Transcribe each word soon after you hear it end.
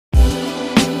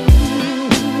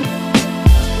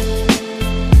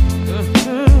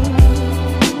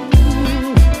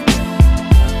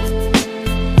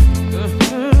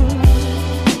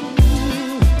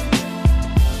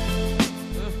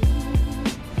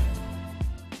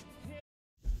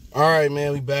All right,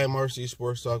 man. We back. Mercy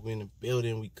Sports Talk. We in the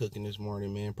building. We cooking this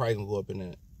morning, man. Probably gonna go up in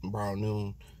the around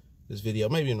noon. This video,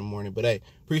 maybe in the morning. But hey,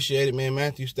 appreciate it, man.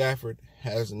 Matthew Stafford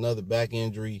has another back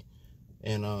injury,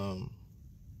 and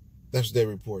that's what they're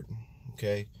reporting.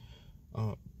 Okay.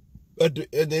 At the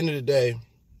end of the day,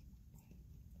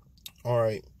 all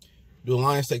right. Do the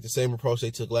Lions take the same approach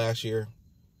they took last year,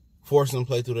 force them to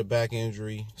play through their back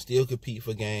injury, still compete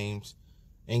for games,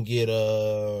 and get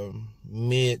a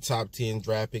mid top 10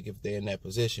 draft pick if they're in that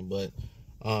position? But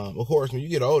of course, when you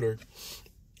get older,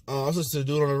 I was listening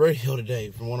to a dude on the radio today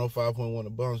from 105.1 The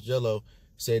Bones Jello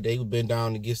said they've been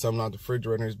down to get something out the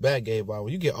refrigerator and his back gave out.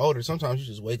 When you get older, sometimes you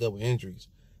just wake up with injuries.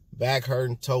 Back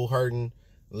hurting, toe hurting,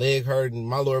 leg hurting.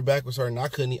 My lower back was hurting. I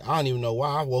don't even know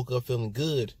why. I woke up feeling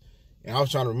good. And I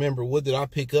was trying to remember, what did I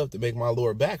pick up to make my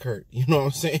lower back hurt? You know what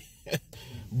I'm saying?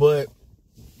 But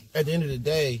at the end of the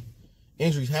day,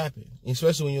 injuries happen,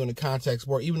 especially when you're in a contact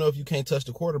sport. Even though if you can't touch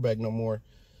the quarterback no more,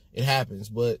 it happens.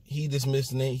 But he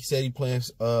dismissed it. He said he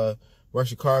plans rush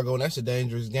Chicago, and that's a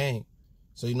dangerous game.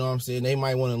 So, you know what I'm saying? They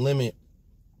might want to limit,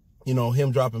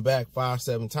 him dropping back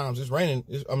 5-7 times. It's raining.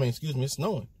 It's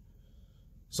snowing.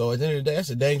 So at the end of the day, that's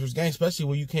a dangerous game, especially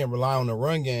when you can't rely on the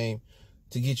run game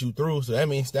to get you through. So that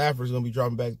means Stafford's going to be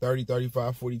dropping back 30,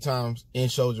 35, 40 times in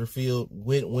Soldier Field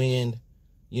with wind.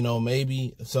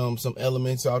 Maybe some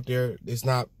elements out there. It's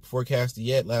not forecasted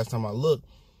yet last time I looked.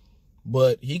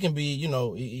 But he can be,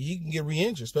 he can get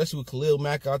re-injured, especially with Khalil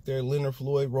Mack out there, Leonard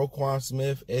Floyd, Roquan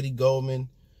Smith, Eddie Goldman.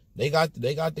 They got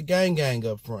the gang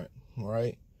up front, all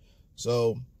right?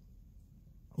 So,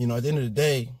 at the end of the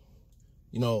day,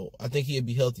 I think he'd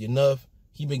be healthy enough.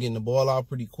 He been getting the ball out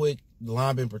pretty quick. The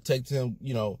line been protecting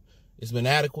him, it's been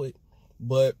adequate.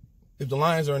 But if the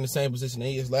Lions are in the same position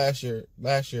they is last year,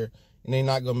 and they're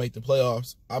not going to make the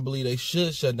playoffs, I believe they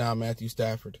should shut down Matthew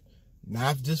Stafford.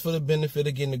 Not just for the benefit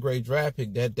of getting a great draft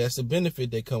pick. That's a benefit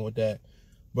that come with that.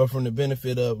 But from the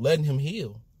benefit of letting him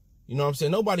heal. You know what I'm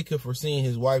saying? Nobody could foresee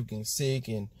his wife getting sick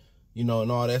and, and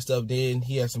all that stuff. Then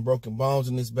he had some broken bones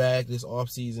in his back this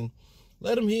offseason.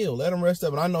 Let him heal. Let him rest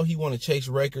up. And I know he want to chase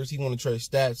records. He want to chase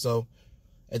stats. So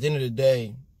at the end of the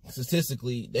day,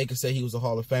 statistically, they could say he was a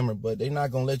Hall of Famer, but they're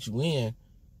not going to let you in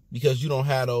because you don't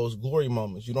have those glory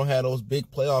moments. You don't have those big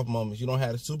playoff moments. You don't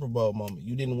have the Super Bowl moment.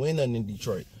 You didn't win nothing in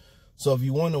Detroit. So if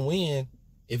you want to win,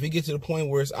 if it gets to the point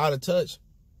where it's out of touch,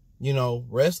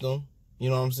 rest them, you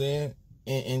know what I'm saying?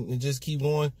 And just keep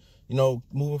going,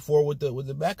 moving forward with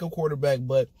the backup quarterback.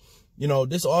 But,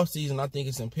 this offseason, I think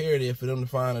it's imperative for them to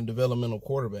find a developmental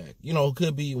quarterback. It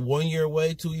could be 1 year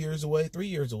away, 2 years away, 3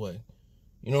 years away.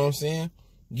 You know what I'm saying?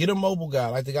 Get a mobile guy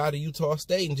like the guy at Utah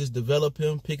State and just develop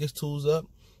him, pick his tools up.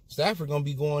 Stafford going to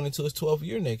be going into his 12th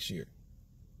year next year.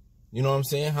 You know what I'm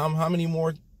saying? How many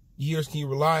more years can you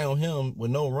rely on him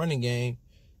with no running game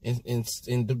and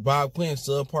the Bob Quinn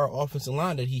subpar offensive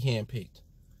line that he handpicked?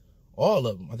 All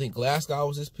of them. I think Glasgow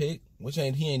was his pick, which he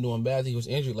ain't doing bad. I think he was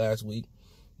injured last week.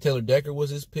 Taylor Decker was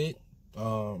his pick.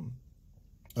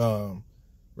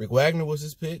 Rick Wagner was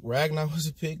his pick. Ragnar was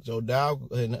his pick. Joe Dow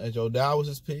was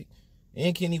his pick.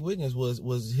 And Kenny Wiggins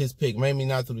was his pick. Maybe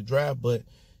not through the draft, but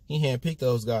he handpicked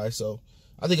those guys. So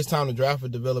I think it's time to draft a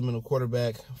developmental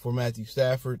quarterback for Matthew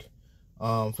Stafford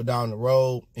for down the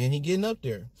road. And he getting up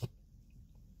there.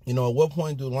 At what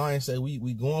point do the Lions say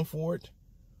we going for it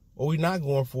or we not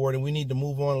going for it and we need to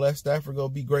move on and let Stafford go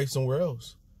be great somewhere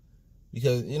else?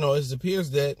 Because, it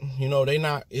appears that,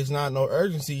 it's not no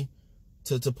urgency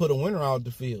to put a winner out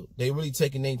the field. They really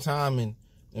taking their time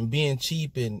and being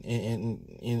cheap and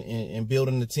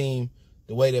building the team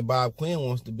the way that Bob Quinn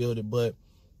wants to build it. But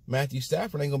Matthew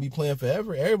Stafford ain't going to be playing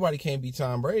forever. Everybody can't be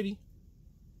Tom Brady.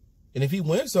 And if he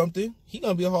wins something, he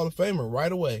going to be a Hall of Famer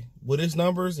right away. With his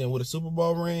numbers and with a Super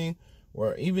Bowl ring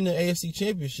or even the AFC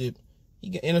Championship,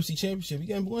 NFC Championship, he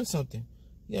going to win something.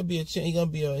 He going to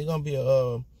be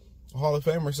a Hall of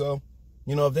Famer. So,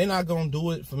 if they're not going to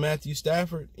do it for Matthew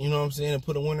Stafford, you know what I'm saying, and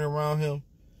put a winner around him,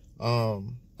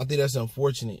 I think that's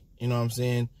unfortunate. You know what I'm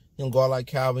saying? He going to go out like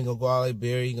Calvin, he going to go out like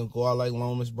Barry, he going to go out like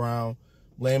Lomas Brown.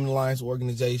 Blaming the Lions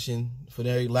organization for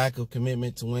their lack of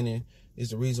commitment to winning is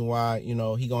the reason why, he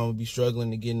going to be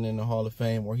struggling to get in the Hall of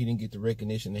Fame or he didn't get the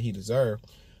recognition that he deserved.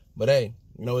 But, hey,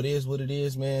 it is what it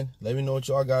is, man. Let me know what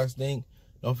y'all guys think.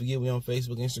 Don't forget, we on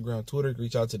Facebook, Instagram, Twitter.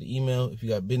 Reach out to the email if you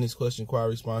got business question,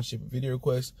 inquiry, sponsorship, or video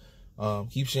requests.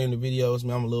 Keep sharing the videos,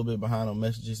 man. I'm a little bit behind on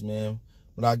messages, man.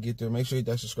 But I'll get there. Make sure you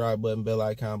hit that subscribe button, bell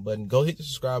icon button. Go hit the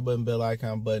subscribe button, bell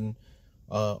icon button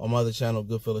on my other channel,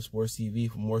 Goodfellas Sports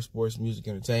TV, for more sports, music,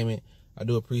 entertainment. I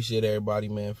do appreciate everybody,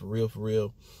 man, for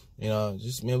real. And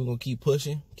just, man, we're going to keep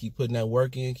pushing, keep putting that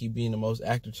work in, keep being the most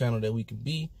active channel that we can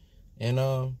be.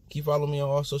 And keep following me on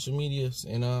all social medias,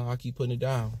 and I'll keep putting it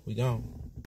down. We gone.